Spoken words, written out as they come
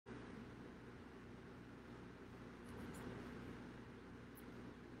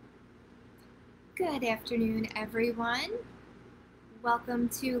Good afternoon, everyone. Welcome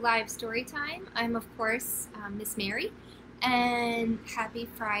to Live Storytime. I'm, of course, Miss Mary, and happy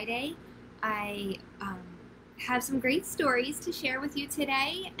Friday. I have some great stories to share with you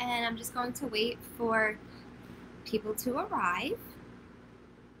today, and I'm just going to wait for people to arrive.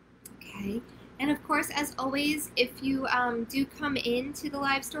 Okay, and of course, as always, if you do come into the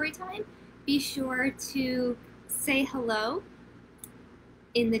Live Storytime, be sure to say hello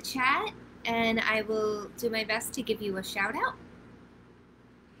in the chat, and I will do my best to give you a shout out.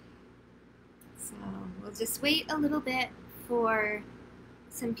 So we'll just wait a little bit for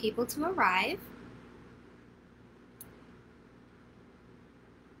some people to arrive.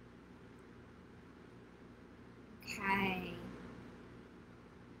 Okay.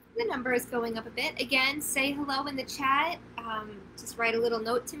 The number is going up a bit. Again, say hello in the chat. Just write a little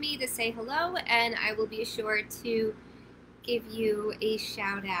note to me to say hello, and I will be sure to give you a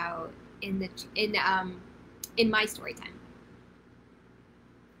shout out in my story time.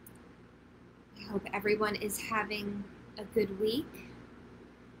 I hope everyone is having a good week.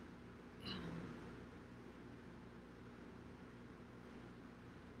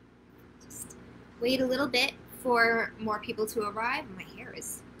 Just wait a little bit for more people to arrive. My hair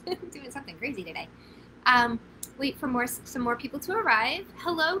is doing something crazy today. Wait for some more people to arrive.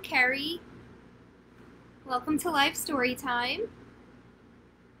 Hello, Carrie. Welcome to Live Storytime.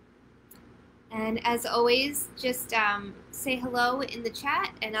 And as always, just say hello in the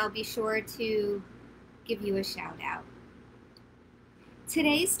chat, and I'll be sure to give you a shout out.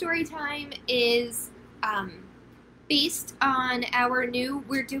 Today's story time is based on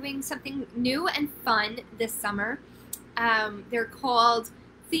we're doing something new and fun this summer. They're called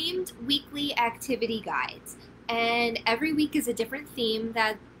themed weekly activity guides. And every week is a different theme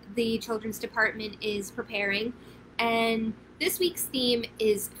that the children's department is preparing. And this week's theme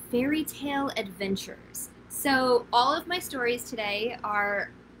is Fairytale Adventures. So all of my stories today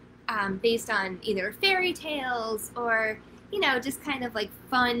are based on either fairy tales or, just kind of like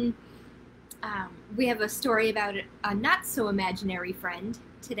fun. We have a story about a not-so-imaginary friend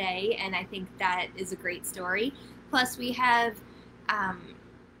today, and I think that is a great story. Plus we have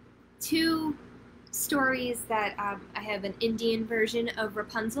two stories that I have an Indian version of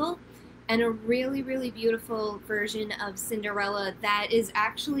Rapunzel and a really, really beautiful version of Cinderella that is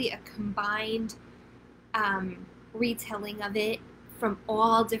actually a combined retelling of it from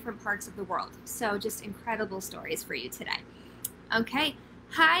all different parts of the world. So just incredible stories for you today. Okay,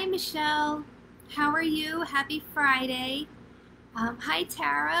 hi Michelle, how are you? Happy Friday. Hi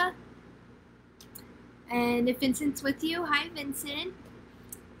Tara, and if Vincent's with you, hi Vincent.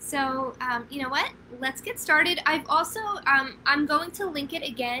 So, you know what? Let's get started. I've also, I'm going to link it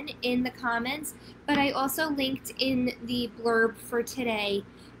again in the comments, but I also linked in the blurb for today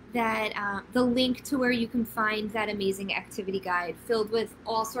that the link to where you can find that amazing activity guide filled with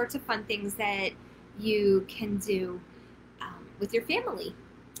all sorts of fun things that you can do with your family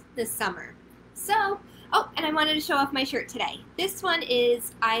this summer. So, oh, and I wanted to show off my shirt today. This one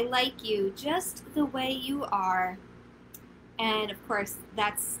is I Like You Just the Way You Are. And of course,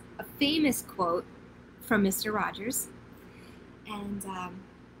 that's a famous quote from Mr. Rogers. And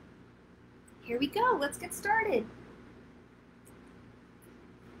here we go. Let's get started.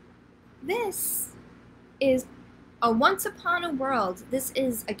 This is a Once Upon a World. This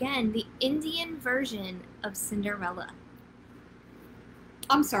is, again, the Indian version of Cinderella.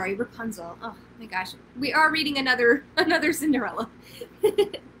 I'm sorry, Rapunzel. Oh my gosh. We are reading another Cinderella.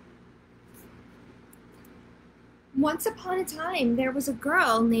 Once upon a time, there was a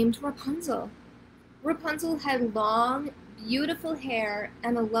girl named Rapunzel. Rapunzel had long, beautiful hair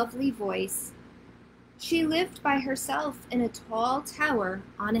and a lovely voice. She lived by herself in a tall tower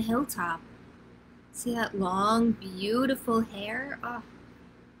on a hilltop. See that long, beautiful hair? Oh,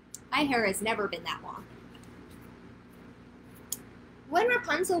 my hair has never been that long. When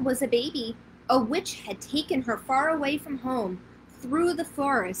Rapunzel was a baby, a witch had taken her far away from home, through the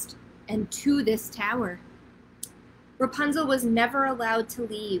forest, and to this tower. Rapunzel was never allowed to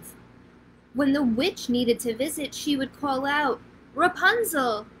leave. When the witch needed to visit, she would call out,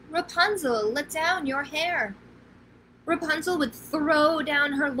 "Rapunzel, Rapunzel, let down your hair." Rapunzel would throw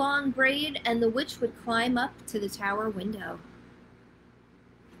down her long braid, and the witch would climb up to the tower window.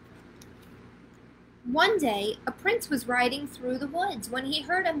 One day, a prince was riding through the woods when he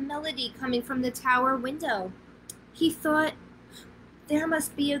heard a melody coming from the tower window. He thought, there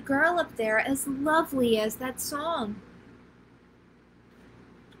must be a girl up there as lovely as that song.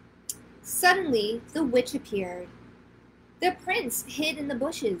 Suddenly, the witch appeared. The prince hid in the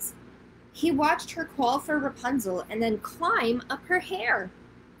bushes. He watched her call for Rapunzel and then climb up her hair.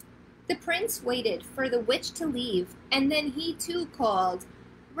 The prince waited for the witch to leave, and then he too called,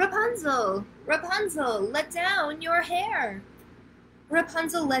 "Rapunzel, Rapunzel, let down your hair."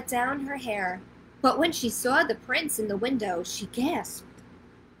 Rapunzel let down her hair, but when she saw the prince in the window, she gasped.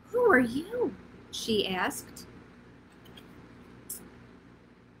 "Who are you?" she asked.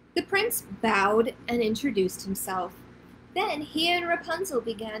 The prince bowed and introduced himself. Then he and Rapunzel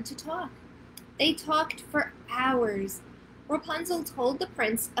began to talk. They talked for hours. Rapunzel told the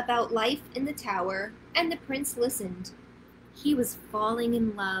prince about life in the tower, and the prince listened. He was falling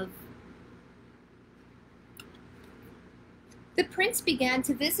in love. The prince began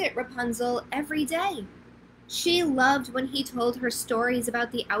to visit Rapunzel every day. She loved when he told her stories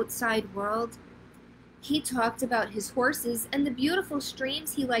about the outside world. He talked about his horses and the beautiful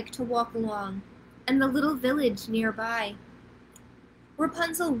streams he liked to walk along, and the little village nearby.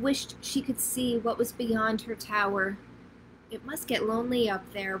 Rapunzel wished she could see what was beyond her tower. It must get lonely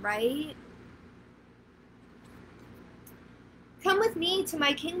up there, right? "Come with me to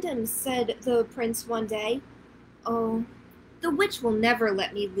my kingdom," said the prince one day. "Oh, the witch will never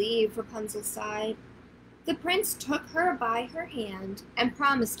let me leave," Rapunzel sighed. The prince took her by her hand and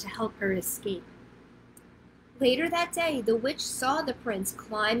promised to help her escape. Later that day, the witch saw the prince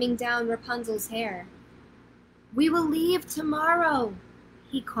climbing down Rapunzel's hair. "We will leave tomorrow,"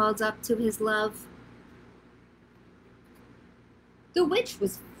 he called up to his love. The witch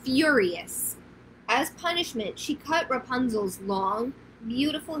was furious. As punishment, she cut Rapunzel's long,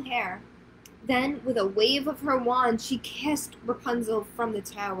 beautiful hair. Then, with a wave of her wand, she cast Rapunzel from the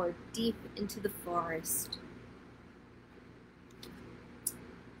tower deep into the forest.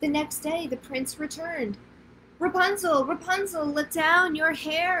 The next day, the prince returned. "Rapunzel, Rapunzel, let down your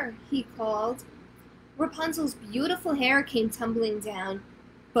hair," he called. Rapunzel's beautiful hair came tumbling down,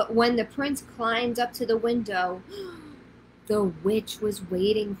 but when the prince climbed up to the window, the witch was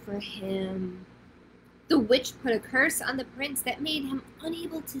waiting for him. The witch put a curse on the prince that made him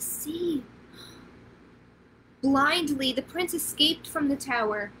unable to see. Blindly, the prince escaped from the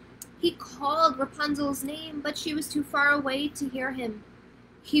tower. He called Rapunzel's name, but she was too far away to hear him.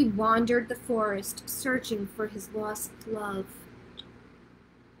 He wandered the forest, searching for his lost love.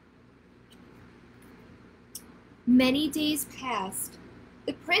 Many days passed.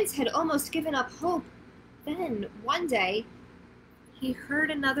 The prince had almost given up hope. Then, one day, he heard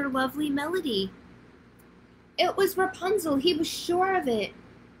another lovely melody. It was Rapunzel, he was sure of it.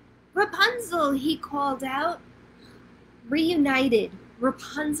 "Rapunzel," he called out. Reunited,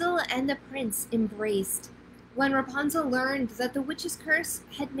 Rapunzel and the prince embraced. When Rapunzel learned that the witch's curse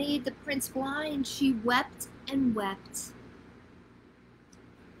had made the prince blind, she wept and wept.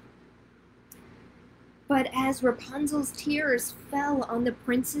 But as Rapunzel's tears fell on the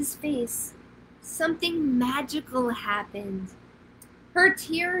prince's face, something magical happened. Her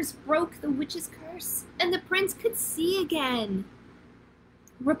tears broke the witch's curse, and the prince could see again.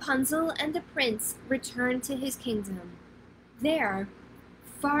 Rapunzel and the prince returned to his kingdom. There,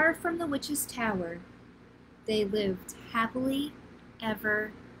 far from the witch's tower, they lived happily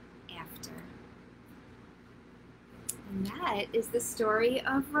ever after. And that is the story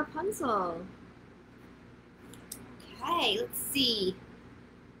of Rapunzel. Okay, let's see.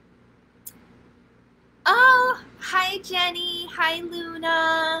 Oh, hi Jenny, hi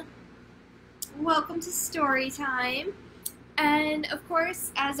Luna. Welcome to Storytime. And of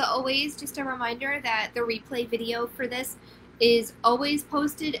course, as always, just a reminder that the replay video for this is always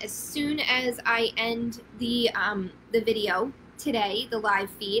posted as soon as I end the video today, the live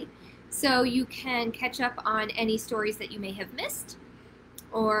feed. So you can catch up on any stories that you may have missed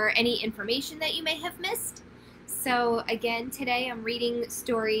or any information that you may have missed. So again, today I'm reading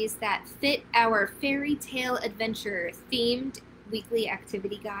stories that fit our Fairytale Adventure themed weekly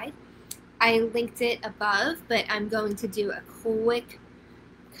activity guide. I linked it above, but I'm going to do a quick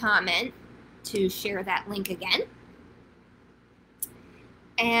comment to share that link again.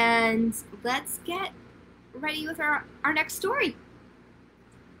 And let's get ready with our next story.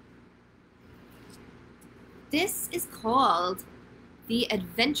 This is called The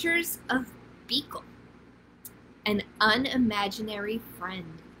Adventures of Beekle, an Unimaginary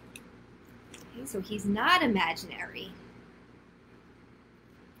Friend. Okay, so he's not imaginary.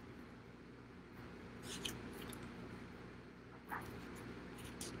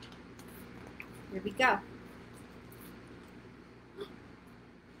 Here we go.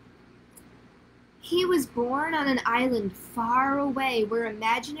 He was born on an island far away where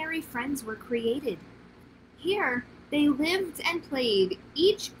imaginary friends were created. Here, they lived and played,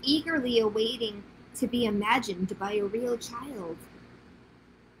 each eagerly awaiting to be imagined by a real child.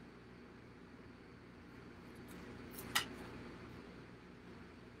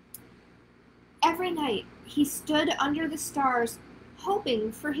 Every night he stood under the stars,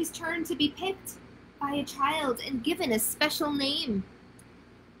 hoping for his turn to be picked by a child and given a special name.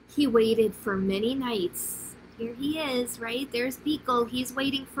 He waited for many nights. Here he is, right? There's Beekle. He's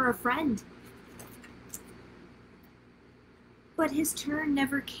waiting for a friend. But his turn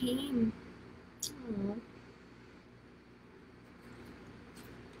never came. Aww.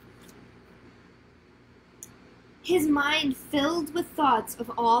 His mind filled with thoughts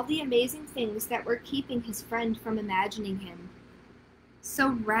of all the amazing things that were keeping his friend from imagining him.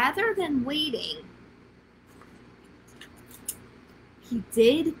 So rather than waiting, he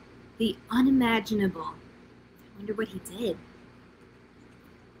did the unimaginable. I wonder what he did.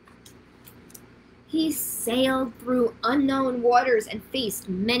 He sailed through unknown waters and faced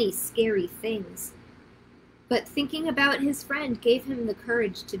many scary things. But thinking about his friend gave him the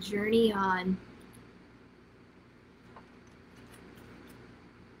courage to journey on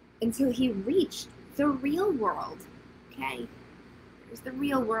until he reached the real world. Okay, there's the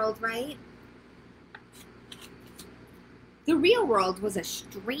real world, right? The real world was a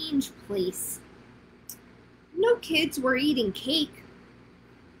strange place. No kids were eating cake.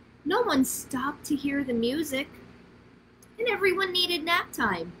 No one stopped to hear the music. And everyone needed nap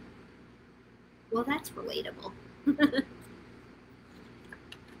time. Well, that's relatable.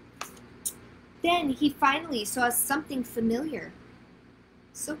 Then he finally saw something familiar.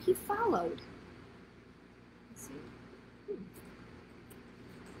 So he followed.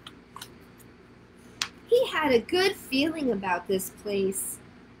 He had a good feeling about this place,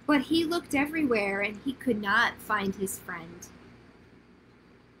 but he looked everywhere and he could not find his friend.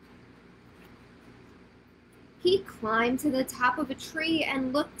 He climbed to the top of a tree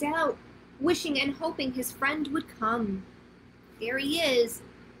and looked out, wishing and hoping his friend would come. There he is,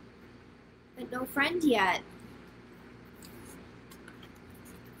 but no friend yet.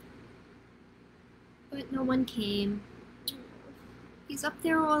 But no one came. He's up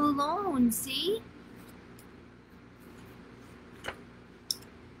there all alone, see?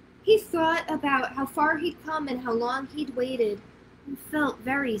 He thought about how far he'd come and how long he'd waited, and felt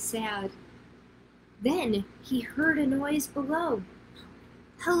very sad. Then he heard a noise below.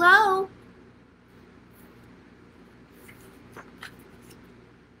 Hello?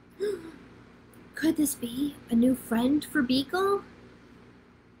 Could this be a new friend for Beekle?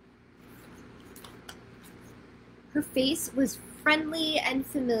 Her face was friendly and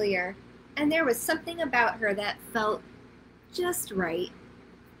familiar, and there was something about her that felt just right.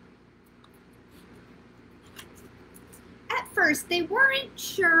 At first, they weren't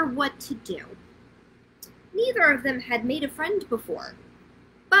sure what to do. Neither of them had made a friend before,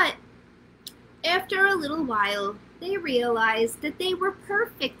 but after a little while, they realized that they were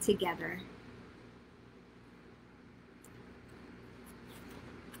perfect together.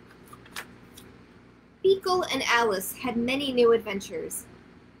 Beekle and Alice had many new adventures.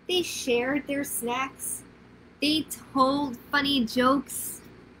 They shared their snacks. They told funny jokes.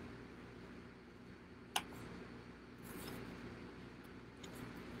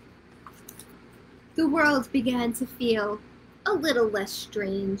 The world began to feel a little less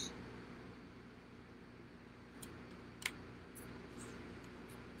strange.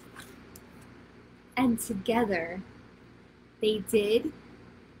 And together, they did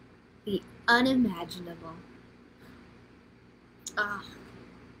the unimaginable. I'm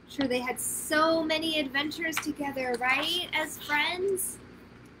sure they had so many adventures together, right, as friends?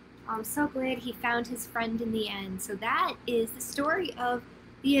 I'm so glad he found his friend in the end. So that is the story of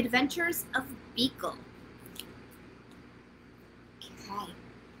The Adventures of Beekle. Okay,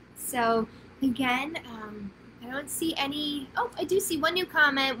 so again, I don't see any, oh, I do see one new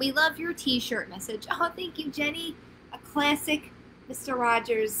comment. We love your t-shirt message. Oh, thank you, Jenny. A classic Mr.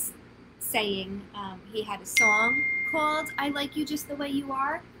 Rogers saying. He had a song called I Like You Just the Way You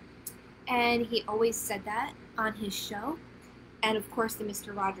Are, and he always said that on his show, and of course the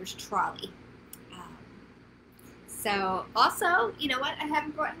Mr. Rogers trolley. So also, you know what, I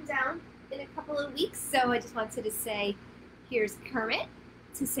haven't brought him down in a couple of weeks, so I just wanted to say here's Kermit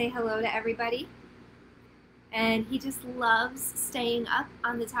to say hello to everybody. And he just loves staying up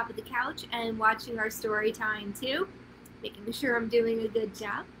on the top of the couch and watching our story time too, making sure I'm doing a good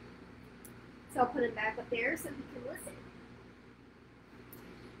job. So I'll put him back up there so he can listen.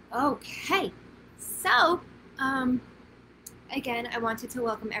 Okay, so again, I wanted to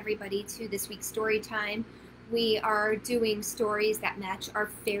welcome everybody to this week's story time. We are doing stories that match our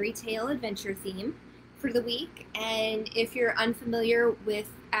Fairytale Adventure theme for the week. And if you're unfamiliar with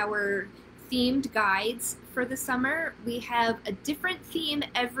our themed guides for the summer, we have a different theme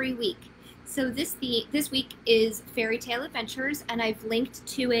every week. So this week is Fairytale Adventures, and I've linked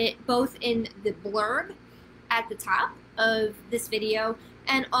to it both in the blurb at the top of this video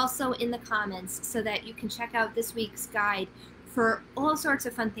and also in the comments, so that you can check out this week's guide for all sorts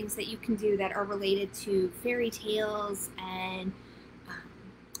of fun things that you can do that are related to fairy tales and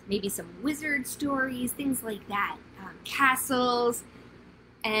maybe some wizard stories, things like that, castles,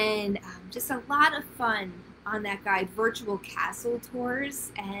 and just a lot of fun on that guide, virtual castle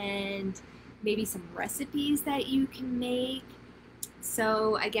tours, and maybe some recipes that you can make.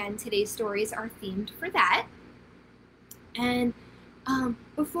 So again, today's stories are themed for that. And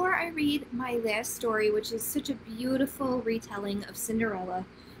before I read my last story, which is such a beautiful retelling of Cinderella,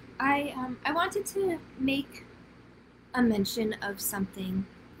 I wanted to make a mention of something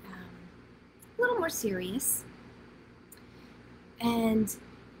a little more serious, and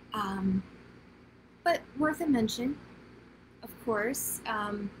but worth a mention, of course.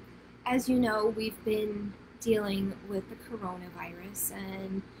 As you know, we've been dealing with the coronavirus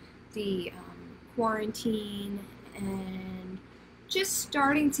and the quarantine and just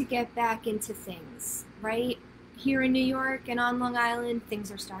starting to get back into things, right? Here in New York and on Long Island,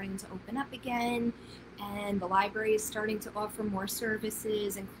 things are starting to open up again, and the library is starting to offer more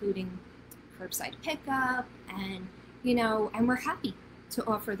services, including curbside pickup, and and we're happy to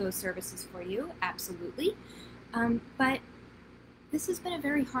offer those services for you, absolutely. But this has been a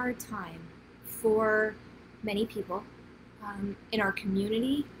very hard time for many people in our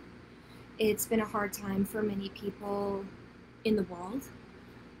community. It's been a hard time for many people in the world.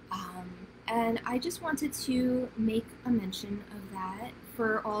 And I just wanted to make a mention of that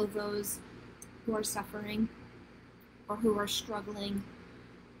for all of those who are suffering, or who are struggling,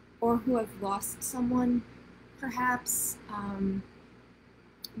 or who have lost someone, perhaps.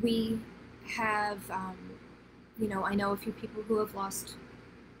 We have, I know a few people who have lost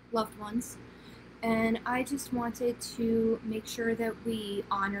loved ones, and I just wanted to make sure that we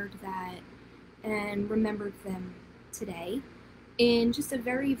honored that and remembered them today in just a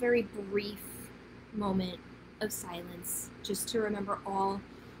very, very brief moment of silence, just to remember all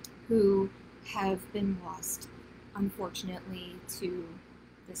who have been lost, unfortunately, to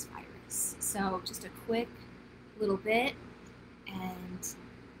this virus. So just a quick little bit, and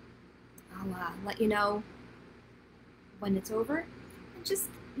I'll let you know when it's over, and just,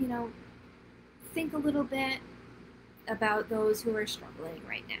 think a little bit about those who are struggling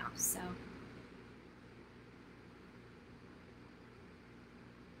right now. So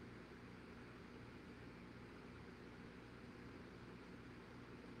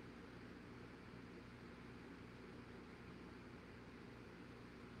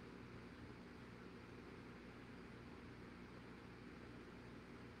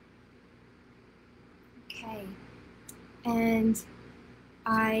okay, and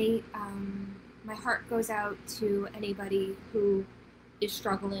my heart goes out to anybody who is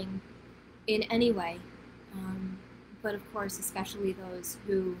struggling in any way, but of course especially those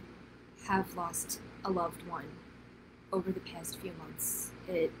who have lost a loved one over the past few months.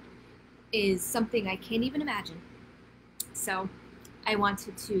 It is something I can't even imagine. So I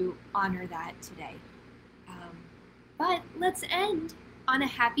wanted to honor that today. But let's end on a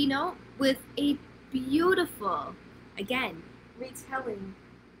happy note with a beautiful, again, retelling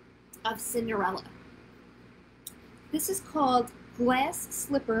of Cinderella. This is called Glass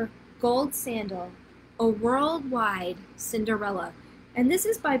Slipper, Gold Sandal, A Worldwide Cinderella. And this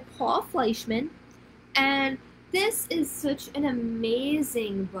is by Paul Fleischman. And this is such an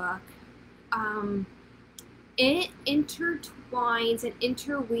amazing book. It intertwines and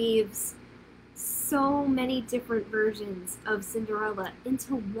interweaves so many different versions of Cinderella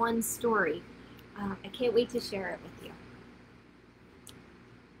into one story. I can't wait to share it with you.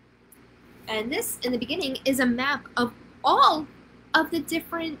 And this, in the beginning, is a map of all of the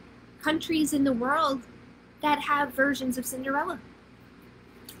different countries in the world that have versions of Cinderella.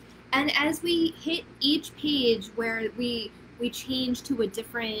 And as we hit each page where we change to a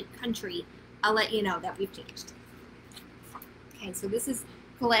different country, I'll let you know that we've changed. Okay, so this is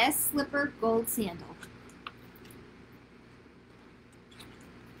Glass Slipper, Gold Sandal.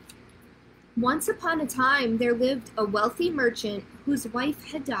 Once upon a time, there lived a wealthy merchant whose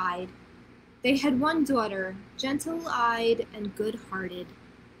wife had died. They had one daughter, gentle-eyed and good-hearted.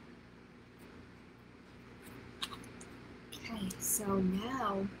 Okay, so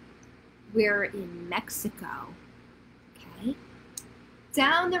now we're in Mexico. Okay.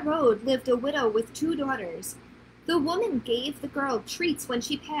 Down the road lived a widow with 2 daughters. The woman gave the girl treats when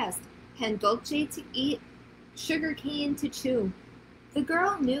she passed, pan dulce to eat, sugar cane to chew. The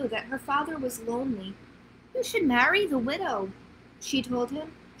girl knew that her father was lonely. You should marry the widow, she told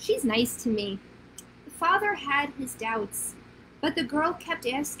him. She's nice to me." The father had his doubts, but the girl kept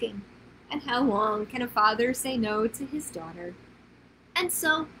asking, and how long can a father say no to his daughter? And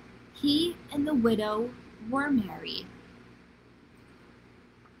so he and the widow were married.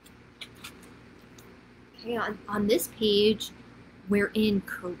 Okay, on this page, we're in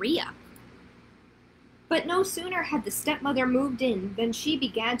Korea. But no sooner had the stepmother moved in than she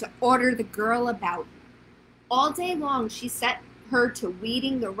began to order the girl about. All day long she set her to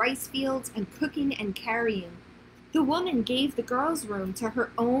weeding the rice fields and cooking and carrying. The woman gave the girl's room to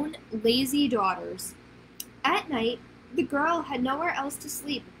her own lazy daughters. At night, the girl had nowhere else to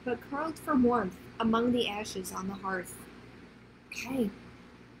sleep but curled for warmth among the ashes on the hearth. Okay,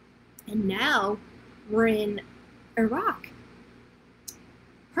 and now we're in Iraq.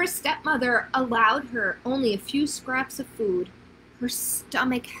 Her stepmother allowed her only a few scraps of food. Her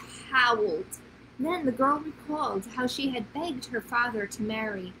stomach howled. Then the girl recalled how she had begged her father to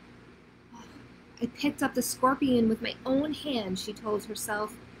marry. "I picked up the scorpion with my own hand," she told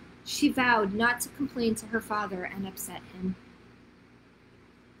herself. She vowed not to complain to her father and upset him.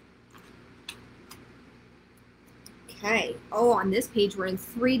 Okay, on this page we're in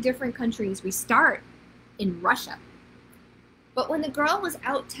 3 different countries. We start in Russia. But when the girl was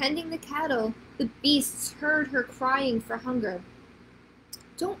out tending the cattle, the beasts heard her crying for hunger.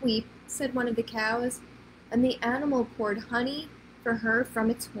 "Don't weep," said one of the cows, and the animal poured honey for her from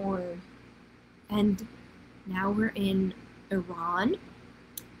its horn. And now we're in Iran,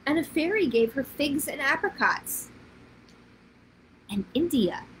 and a fairy gave her figs and apricots. And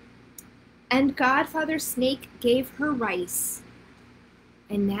India, and Godfather Snake gave her rice.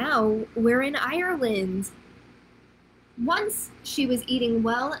 And now we're in Ireland. Once she was eating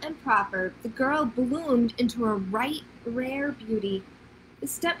well and proper, the girl bloomed into a right rare beauty. The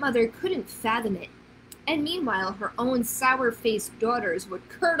stepmother couldn't fathom it, and meanwhile her own sour-faced daughters would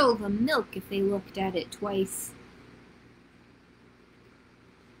curdle the milk if they looked at it twice.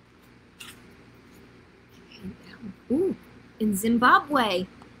 In Zimbabwe.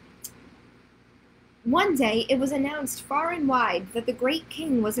 One day it was announced far and wide that the great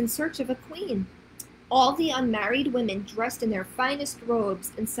king was in search of a queen. All the unmarried women dressed in their finest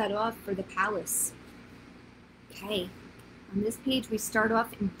robes and set off for the palace. Okay, on this page we start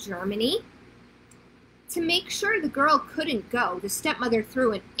off in Germany. To make sure the girl couldn't go, the stepmother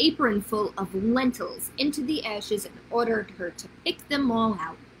threw an apronful of lentils into the ashes and ordered her to pick them all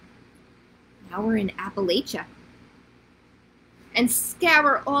out. Now we're in Appalachia. "And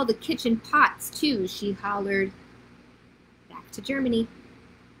scour all the kitchen pots, too," she hollered. Back to Germany.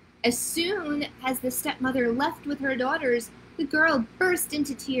 As soon as the stepmother left with her daughters, the girl burst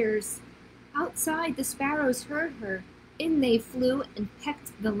into tears. Outside, the sparrows heard her. In they flew and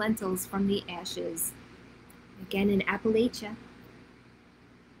pecked the lentils from the ashes. Again in Appalachia.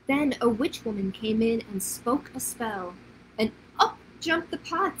 Then a witch woman came in and spoke a spell, and up jumped the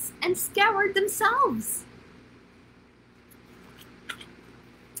pots and scoured themselves.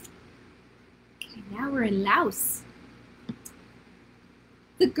 Okay, now we're in Laos.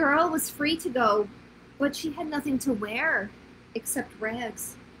 The girl was free to go, but she had nothing to wear except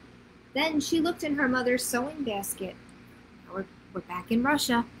rags. Then she looked in her mother's sewing basket. Now we're back in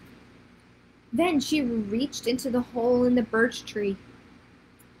Russia. Then she reached into the hole in the birch tree.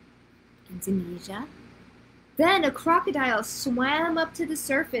 Indonesia. Then a crocodile swam up to the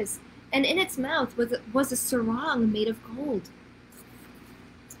surface, and in its mouth was a sarong made of gold.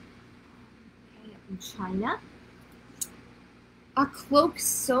 Okay, in China. A cloak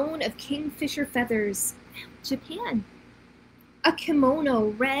sewn of kingfisher feathers. Japan. A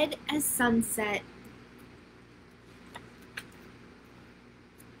kimono red as sunset.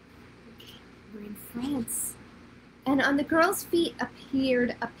 Okay, we're in France. And on the girl's feet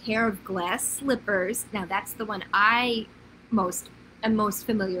appeared a pair of glass slippers. Now that's the one I am most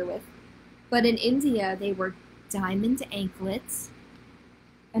familiar with. But in India, they were diamond anklets.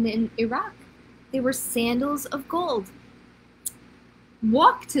 And in Iraq, they were sandals of gold.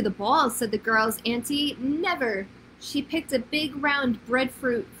 "Walk to the ball," said the girl's auntie. "Never." She picked a big round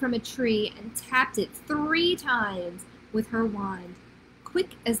breadfruit from a tree and tapped it 3 times with her wand.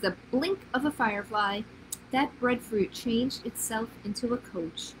 Quick as the blink of a firefly, that breadfruit changed itself into a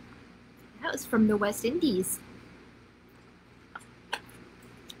coach. That was from the West Indies.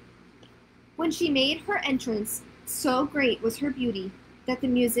 When she made her entrance, so great was her beauty that the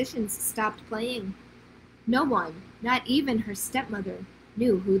musicians stopped playing. No one, not even her stepmother,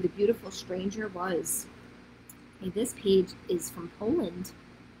 knew who the beautiful stranger was. Okay, this page is from Poland.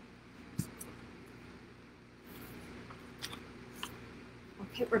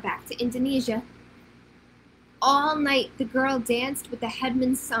 Okay, we're back to Indonesia. All night the girl danced with the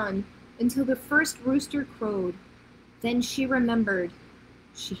headman's son until the first rooster crowed. Then she remembered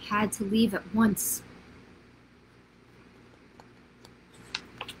she had to leave at once.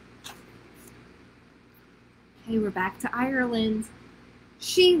 Okay, we're back to Ireland.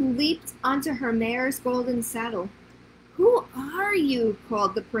 She leaped onto her mare's golden saddle. "Who are you?"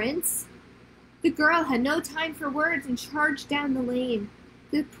 called the prince. The girl had no time for words and charged down the lane.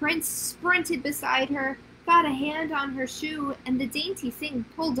 The prince sprinted beside her, got a hand on her shoe, and the dainty thing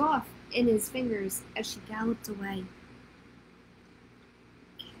pulled off in his fingers as she galloped away.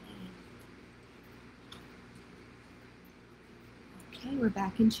 Okay, we're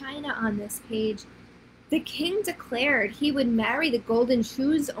back in China on this page. The king declared he would marry the golden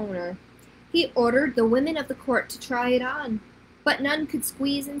shoes owner. He ordered the women of the court to try it on, but none could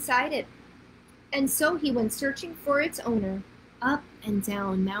squeeze inside it. And so he went searching for its owner, up and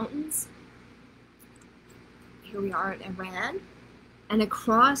down mountains. Here we are in Iran, and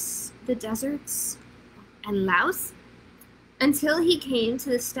across the deserts and Laos, until he came to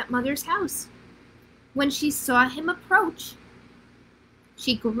the stepmother's house. When she saw him approach,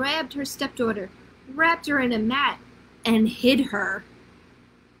 she grabbed her stepdaughter, wrapped her in a mat, and hid her.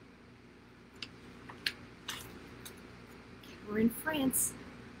 We're in France.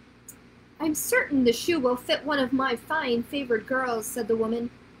 "I'm certain the shoe will fit one of my fine favored girls," said the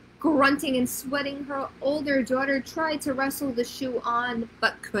woman. Grunting and sweating, her older daughter tried to wrestle the shoe on,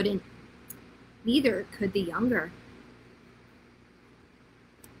 but couldn't. Neither could the younger.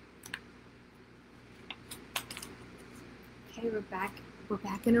 Okay, we're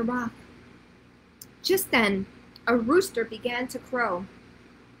back in Iraq. Just then, a rooster began to crow.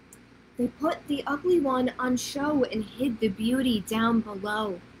 They put the ugly one on show and hid the beauty down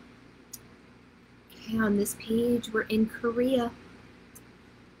below. Okay, on this page, we're in Korea.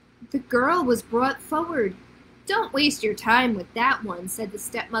 The girl was brought forward. "Don't waste your time with that one," said the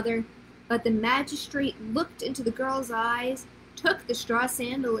stepmother. But the magistrate looked into the girl's eyes, took the straw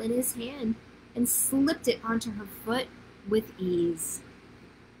sandal in his hand, and slipped it onto her foot with ease.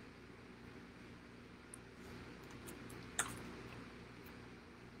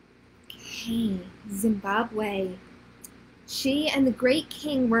 Okay, Zimbabwe. She and the great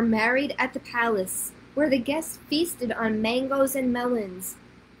king were married at the palace, where the guests feasted on mangoes and melons.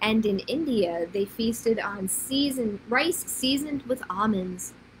 And in India, they feasted on rice seasoned with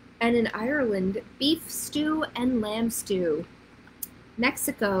almonds. And in Ireland, beef stew and lamb stew.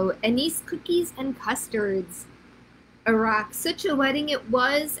 Mexico, anise cookies and custards. Iraq, such a wedding it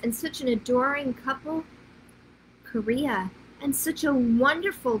was, and such an adoring couple. Korea, and such a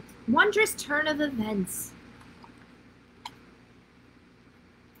wondrous turn of events.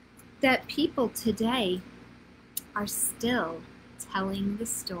 That people today are still telling the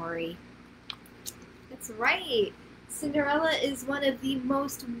story. That's right. Cinderella is one of the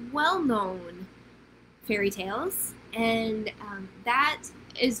most well-known fairy tales, and that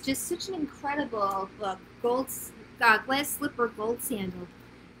is just such an incredible book. Glass slipper, gold sandal.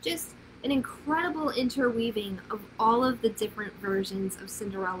 Just an incredible interweaving of all of the different versions of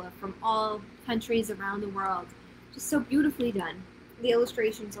Cinderella from all countries around the world. Just so beautifully done. The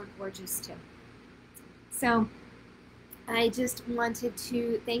illustrations are gorgeous too. So I just wanted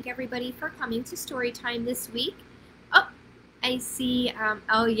to thank everybody for coming to Storytime this week. Oh, I see,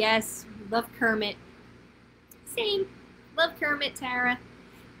 oh yes, love Kermit. Same, love Kermit, Tara.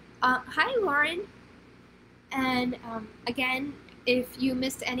 Hi, Lauren. And again, if you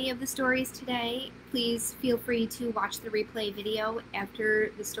missed any of the stories today, please feel free to watch the replay video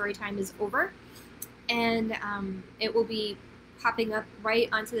after the Storytime is over. And it will be popping up right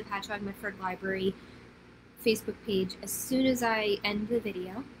onto the Patchogue-Medford Library Facebook page as soon as I end the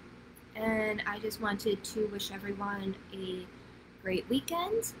video. And I just wanted to wish everyone a great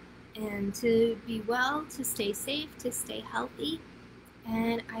weekend and to be well, to stay safe, to stay healthy.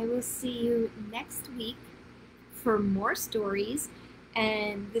 And I will see you next week for more stories.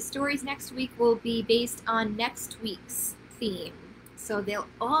 And the stories next week will be based on next week's theme. So they'll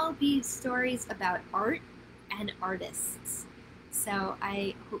all be stories about art and artists. So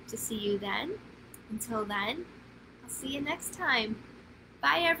I hope to see you then. Until then, I'll see you next time.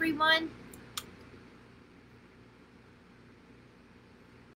 Bye, everyone.